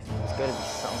suitcase. There's gotta be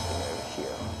something over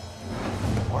here.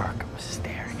 The worker was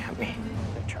staring at me.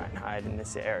 I'm gonna try and hide in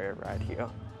this area right here.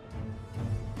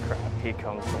 Crap, here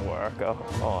comes the worker.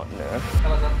 Oh no.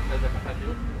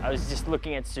 I was just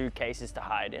looking at suitcases to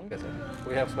hide in.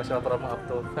 We have special promo up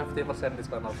to 50%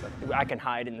 discount also. I can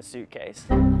hide in the suitcase.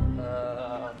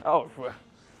 Oh,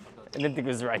 I didn't think it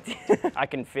was right there. I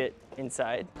can fit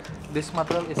inside. This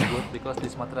material is good because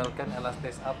this material can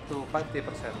elastise up to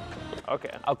 50%.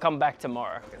 Okay, I'll come back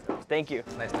tomorrow. Thank you.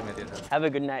 Nice to meet you. Have a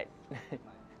good night.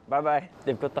 Bye-bye.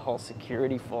 They've got the whole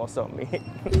security force on me.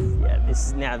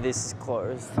 Yeah, this is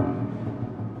closed.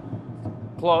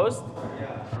 Closed?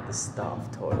 Yeah. The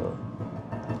staff toilet.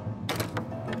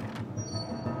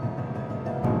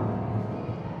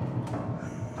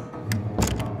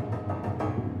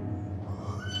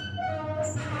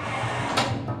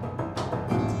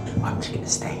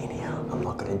 stay in here. I'm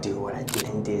not gonna do what I did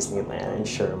in Disneyland and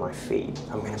show my feet.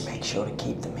 I'm gonna make sure to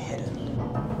keep them hidden.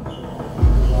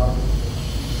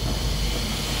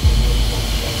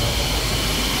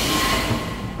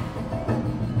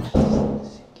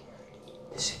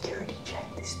 The security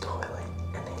checked this toilet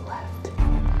and they left.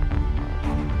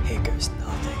 Here goes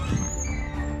nothing.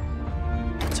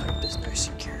 Let's hope there's no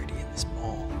security in this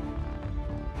mall.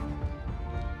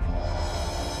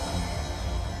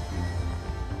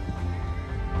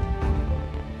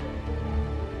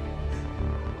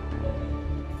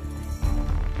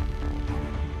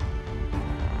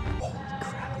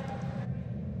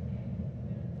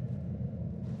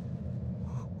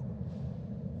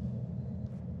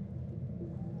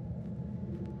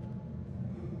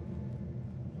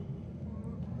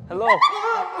 Hello.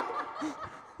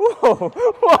 Whoa,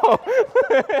 whoa.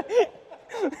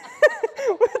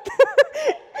 What the?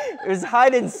 It was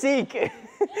hide and seek.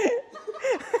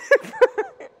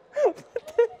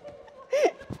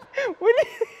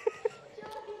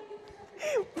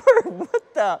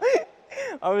 What the?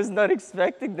 I was not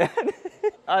expecting that.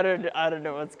 I don't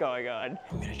know what's going on.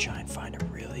 I'm gonna try and find a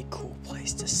really cool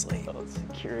place to sleep. Oh,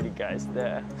 security guys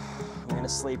there. I'm gonna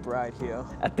sleep right here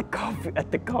at the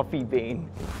coffee bean.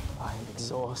 I am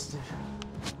exhausted.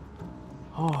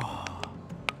 Oh,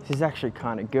 this is actually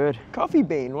kind of good. Coffee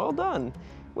bean, well done.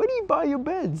 Where do you buy your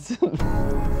beds? You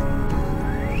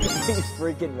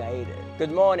freaking made it.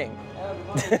 Good morning.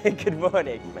 Good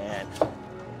morning, man.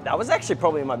 That was actually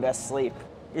probably my best sleep.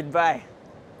 Goodbye.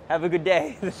 Have a good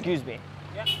day. Excuse me.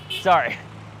 Yeah. Sorry.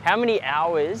 How many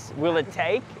hours will it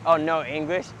take? Oh, no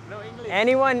English? No English.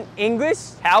 Anyone English?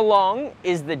 How long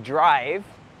is the drive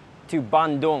to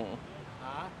Bandung?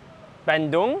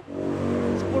 Bandung?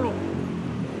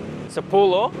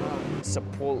 Sepuluh.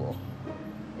 Sepuluh.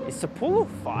 Is Sepuluh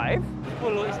 5?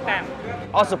 Sepuluh is 10.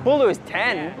 Oh, Sepuluh is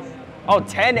 10? Oh,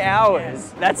 10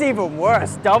 hours. That's even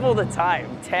worse. Double the time,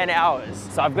 10 hours.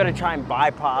 So I've got to try and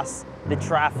bypass the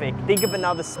traffic, think of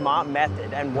another smart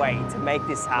method and way to make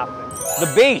this happen.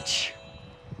 The beach.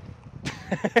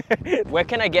 Where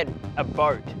can I get a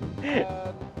boat?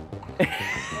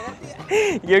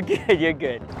 You're good, you're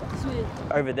good.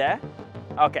 Over there?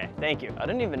 Okay, thank you. I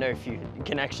don't even know if you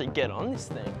can actually get on this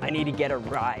thing. I need to get a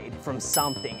ride from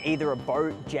something, either a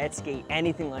boat, jet ski,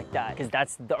 anything like that, because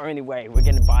that's the only way we're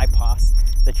gonna bypass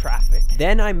the traffic.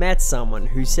 Then I met someone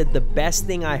who said the best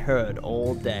thing I heard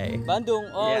all day. Bandung,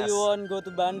 oh, Yes. you want to go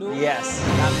to Bandung? Yes.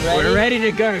 I'm ready. We're ready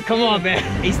to go. Come on, man.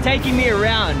 He's taking me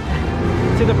around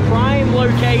to the prime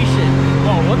location.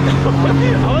 Oh, what the?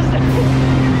 I was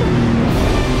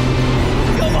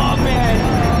Come on, man.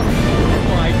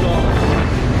 Oh my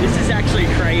God. This is actually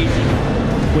crazy.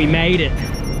 We made it.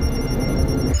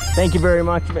 Thank you very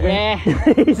much, man. Yeah.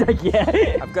 He's like,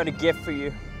 yeah. I've got a gift for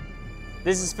you.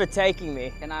 This is for taking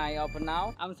me. Can I open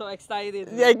now? I'm so excited.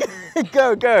 Yeah,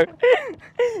 go, go.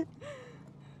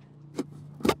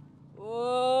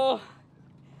 Oh,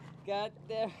 God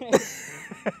damn it.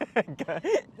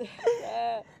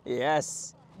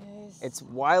 Yes. It's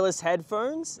wireless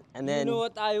headphones, and then You know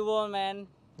what I want, man?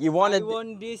 you wanted. I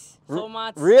want this so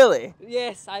much. Really?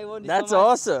 Yes, I want this That's so much.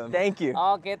 awesome. Thank you.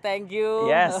 Okay, thank you.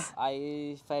 Yes.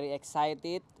 I very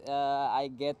excited.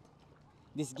 I get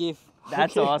this gift.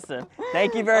 That's awesome.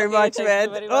 Thank you very Okay, much, thank man.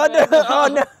 you very Oh much, no! man. Oh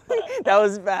no! That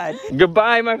was bad.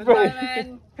 Goodbye, my Goodbye,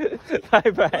 friend. man. Bye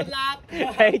bye. Good luck.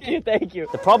 Thank you, thank you.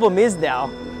 The problem is now,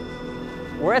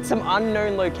 we're at some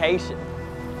unknown location,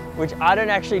 which I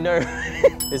don't actually know.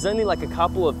 There's only like a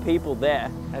couple of people there,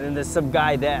 and then there's some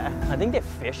guy there. I think they're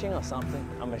fishing or something.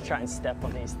 I'm gonna try and step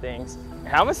on these things.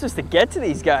 How am I supposed to get to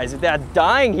these guys without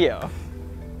dying here?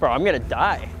 Bro, I'm gonna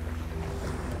die.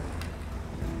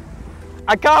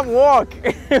 I can't walk.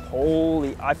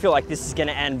 Holy, I feel like this is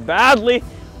gonna end badly.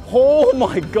 Oh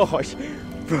my gosh,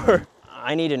 bro.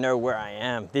 I need to know where I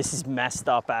am. This is messed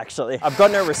up, actually. I've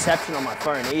got no reception on my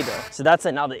phone either, so that's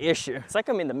another issue. It's like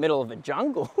I'm in the middle of a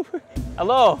jungle.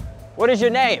 Hello, what is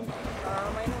your name?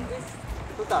 My name is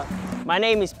Tuta. My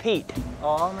name is Pete.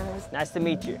 Oh, my name is... Nice to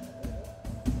meet you.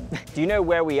 Do you know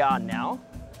where we are now?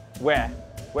 Where?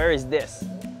 Where is this?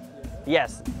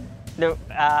 Yes. No,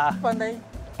 Pandai.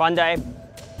 Pandai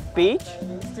Beach?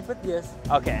 Stupid, yes.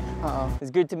 Okay. It's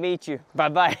good to meet you.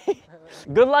 Bye-bye.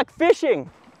 Good luck fishing.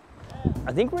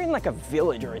 I think we're in like a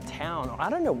village or a town. I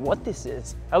don't know what this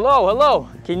is. Hello, hello.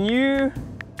 Can you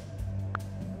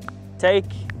take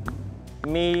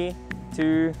me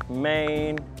to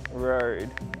main road?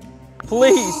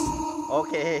 Please.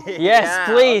 Okay. Yes, Yeah,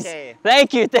 please. okay.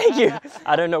 Thank you, thank you.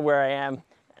 I don't know where I am.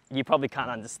 You probably can't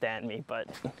understand me, but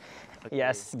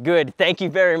yes, good. Thank you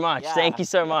very much. Yeah. Thank you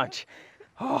so much.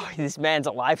 Oh, this man's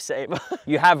a lifesaver.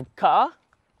 You have a car?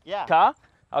 Yeah. Car?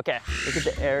 Okay. Look at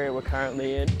the area we're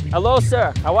currently in. Hello,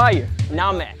 sir. How are you?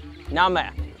 Name. Name.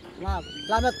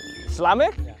 Selamat.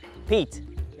 Slamet? Yeah. Pete.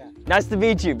 Yeah. Nice to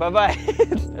meet you. Bye-bye.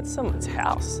 That's someone's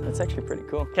house. That's actually pretty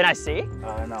cool. Can I see?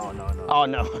 No. Oh,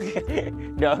 no.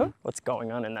 No? What's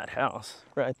going on in that house?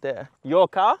 Right there. Your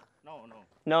car?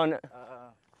 No.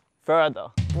 Further.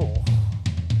 Oh.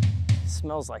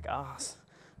 Smells like ass.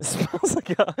 It smells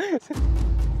like ass.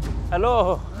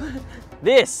 Hello.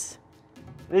 This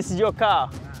is your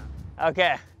car.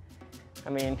 Okay. I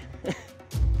mean,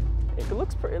 it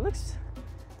looks pretty. It looks.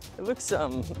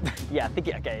 Yeah, I think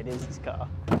okay. It is his car.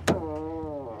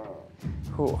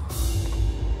 Ooh.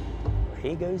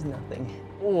 Here goes nothing.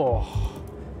 Oh.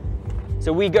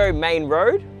 So we go main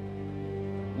road.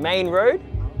 Main road.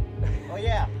 Oh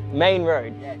yeah. Main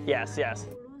road. Yes.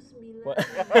 What?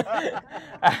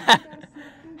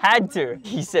 Had to.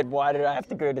 He said, why did I have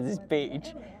to go to this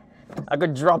beach? I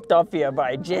got dropped off here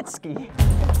by a jet ski.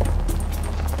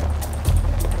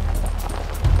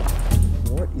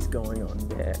 What is going on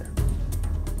there?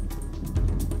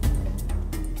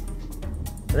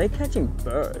 Are they catching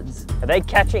birds? Are they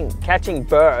catching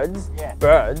birds? Yeah.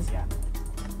 Birds? Yeah.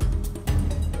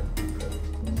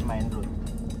 It's main road.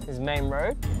 Is main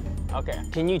road? Okay.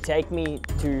 Can you take me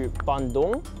to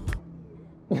Bandung?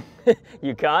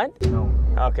 You can't? No.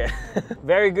 Okay.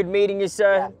 Very good meeting you,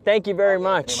 sir. Yeah. Thank you very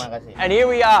much. Terima kasih. And here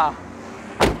we are,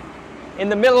 in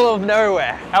the middle of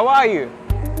nowhere. How are you?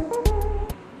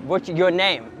 What's your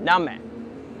name? Name.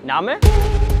 Name?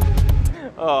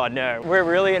 Oh no, we're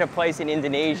really in a place in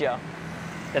Indonesia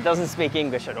that doesn't speak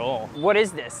English at all. What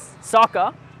is this?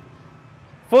 Soccer?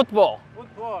 Football?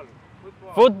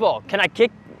 Football. Can I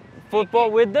kick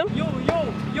football with them?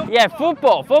 Yeah,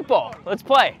 football. Let's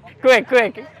play. Quick.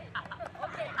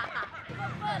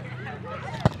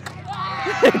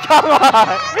 Come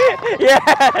on!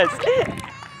 Yes!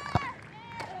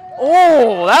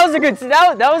 Oh, that was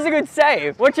a good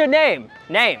save. What's your name?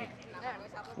 Name.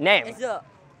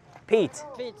 Pete.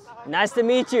 Nice to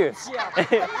meet you.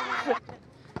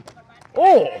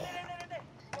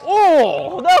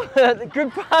 Oh,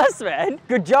 good pass, man.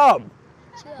 Good job.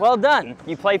 Well done.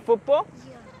 You play football?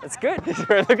 That's good.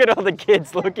 Look at all the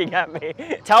kids looking at me.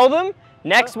 Tell them,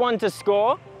 next one to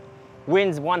score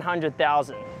wins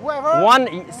 100,000. Whoever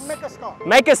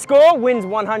make a score wins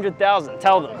 100,000.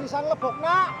 Tell them.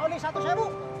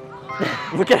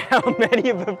 Look at how many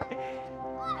of them.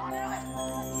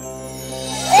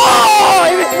 Oh,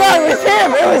 it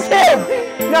was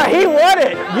him. No, he won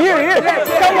it. You.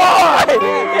 Come on.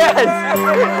 Yes.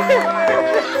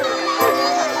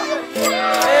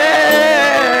 Yeah.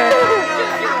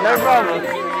 No problem.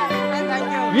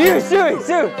 You, Sue.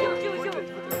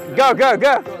 Go.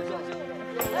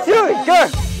 Sue, go!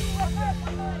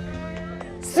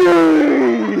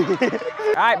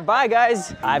 Alright, bye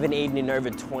guys. I haven't eaten in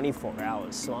over 24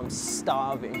 hours, so I'm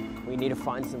starving. We need to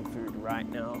find some food right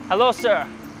now. Hello, sir.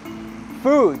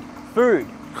 Food.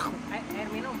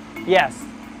 Yes.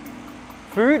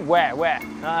 Food? Where?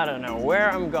 I don't know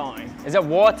where I'm going. Is it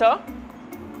water?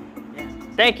 Yes.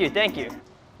 Thank you.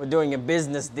 We're doing a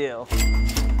business deal.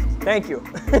 Thank you.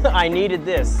 I needed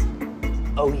this.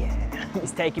 Oh yeah.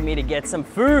 He's taking me to get some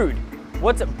food.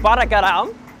 What's it?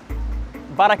 Barakaram?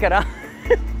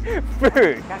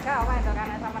 Food.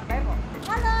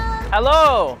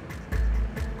 Hello.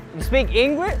 You speak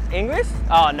English?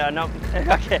 Oh, no.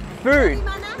 Okay. Food.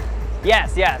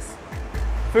 Yes.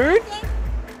 Food?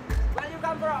 Where you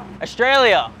come from?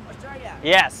 Australia.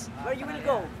 Yes. Where you will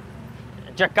go?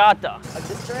 Jakarta.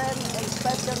 The train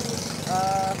station is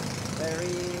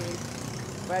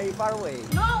very far away.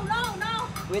 No.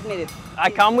 Wait a minute. I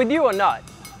come with you or not?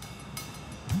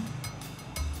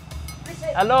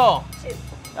 Hello.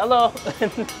 Hello.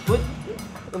 Food?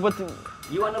 What?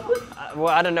 You want to food? Well,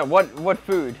 I don't know. What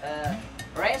food?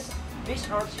 Rice, fish,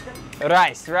 or chicken?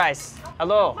 Rice.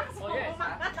 Hello. Oh, yes.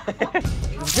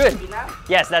 It's good.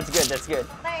 Yes, that's good.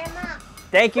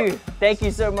 Thank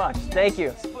you so much. Thank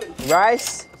you.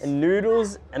 Rice and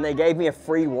noodles, and they gave me a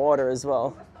free water as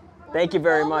well. Thank you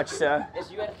very much, sir. Yes,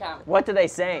 you welcome. What are they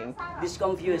saying? This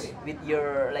confused with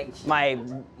your language. My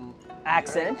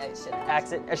accent?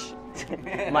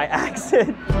 My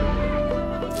accent.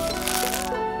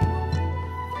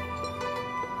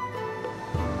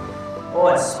 Oh,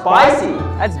 it's spicy.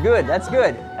 That's good.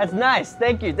 That's nice.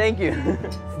 Thank you.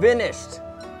 Finished.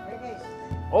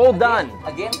 All done.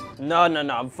 Again? No.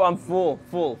 I'm full.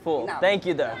 No. Thank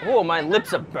you though. Oh, my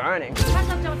lips are burning.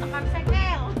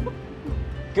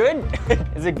 Good?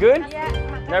 Is it good?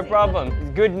 No problem.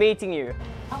 It's good meeting you.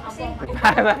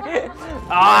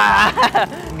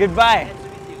 Goodbye.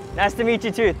 Nice to meet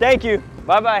you too. Thank you.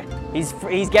 Bye-bye.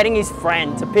 He's getting his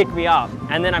friend to pick me up,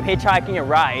 and then I'm hitchhiking a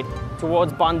ride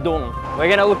towards Bandung. We're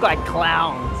gonna look like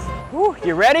clowns. Whew,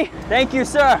 you ready? Thank you,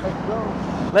 sir.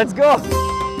 Let's go.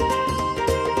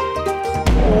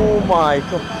 Oh my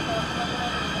God.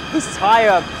 His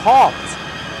tire popped.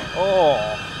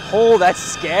 Oh, that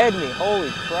scared me. Holy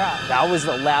crap. That was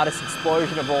the loudest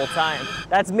explosion of all time.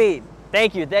 That's me.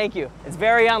 Thank you, thank you. It's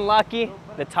very unlucky.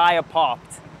 The tire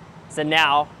popped. So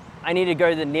now I need to go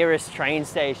to the nearest train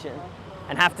station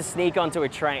and have to sneak onto a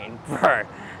train. Bro,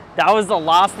 that was the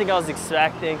last thing I was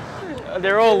expecting.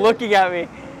 They're all looking at me.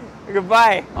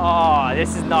 Goodbye. Oh,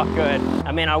 this is not good.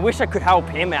 I mean, I wish I could help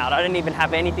him out. I didn't even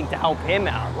have anything to help him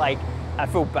out. Like, I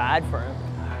feel bad for him.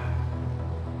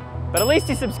 But at least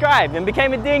he subscribed and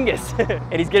became a dingus.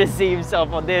 And he's gonna see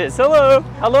himself on this. Hello.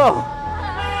 Hello.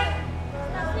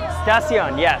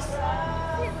 Station, yes.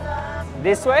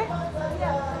 This way?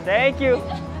 Thank you.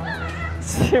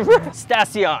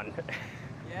 Station.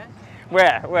 Yeah?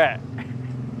 Where?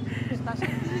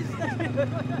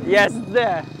 Yes,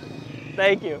 there.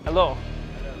 Thank you. Hello.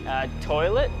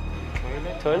 Toilet?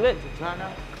 Toilet?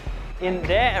 In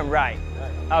there and right.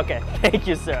 Okay, thank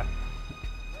you, sir.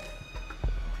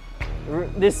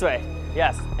 This way,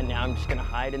 yes. And now I'm just gonna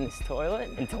hide in this toilet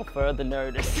until further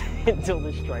notice, until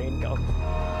this train comes.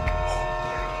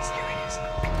 There it is.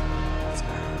 Let's go.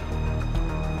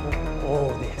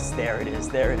 Oh,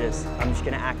 there it is. I'm just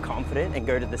gonna act confident and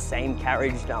go to the same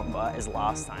carriage number as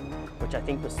last time, which I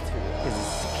think was 2, because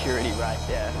there's security right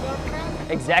there.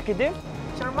 Executive?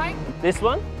 Sure, Mike? This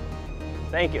one?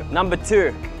 Thank you. Number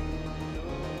 2.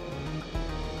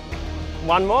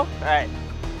 One more? All right.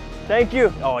 Thank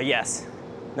you. Oh, yes.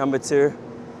 Number 2,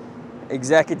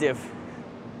 executive.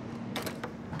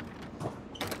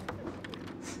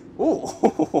 Ooh,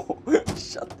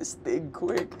 shut this thing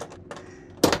quick.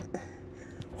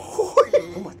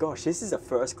 Oh my gosh, this is a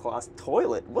first class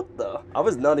toilet. What the? I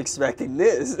was not expecting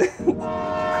this. Come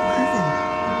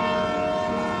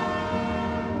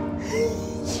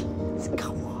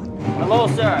on. Hello,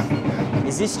 sir.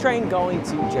 Is this train going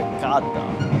to Jakarta?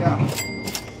 Yeah.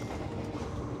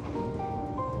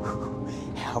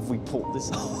 Have we pulled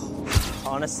this off?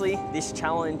 Honestly, this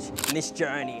challenge and this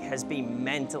journey has been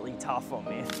mentally tough on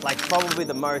me. Like probably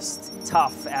the most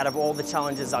tough out of all the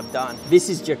challenges I've done. This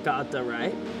is Jakarta,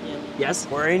 right? Yeah. Yes,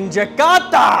 we're in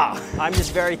Jakarta! I'm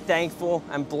just very thankful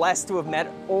and blessed to have met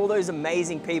all those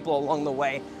amazing people along the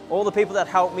way. All the people that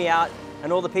helped me out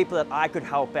and all the people that I could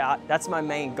help out. That's my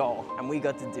main goal, and we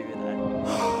got to do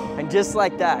that. And just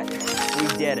like that, we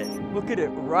did it. Look at it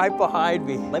right behind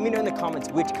me. Let me know in the comments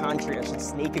which country I should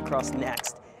sneak across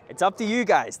next. It's up to you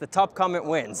guys. The top comment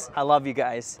wins. I love you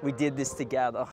guys. We did this together.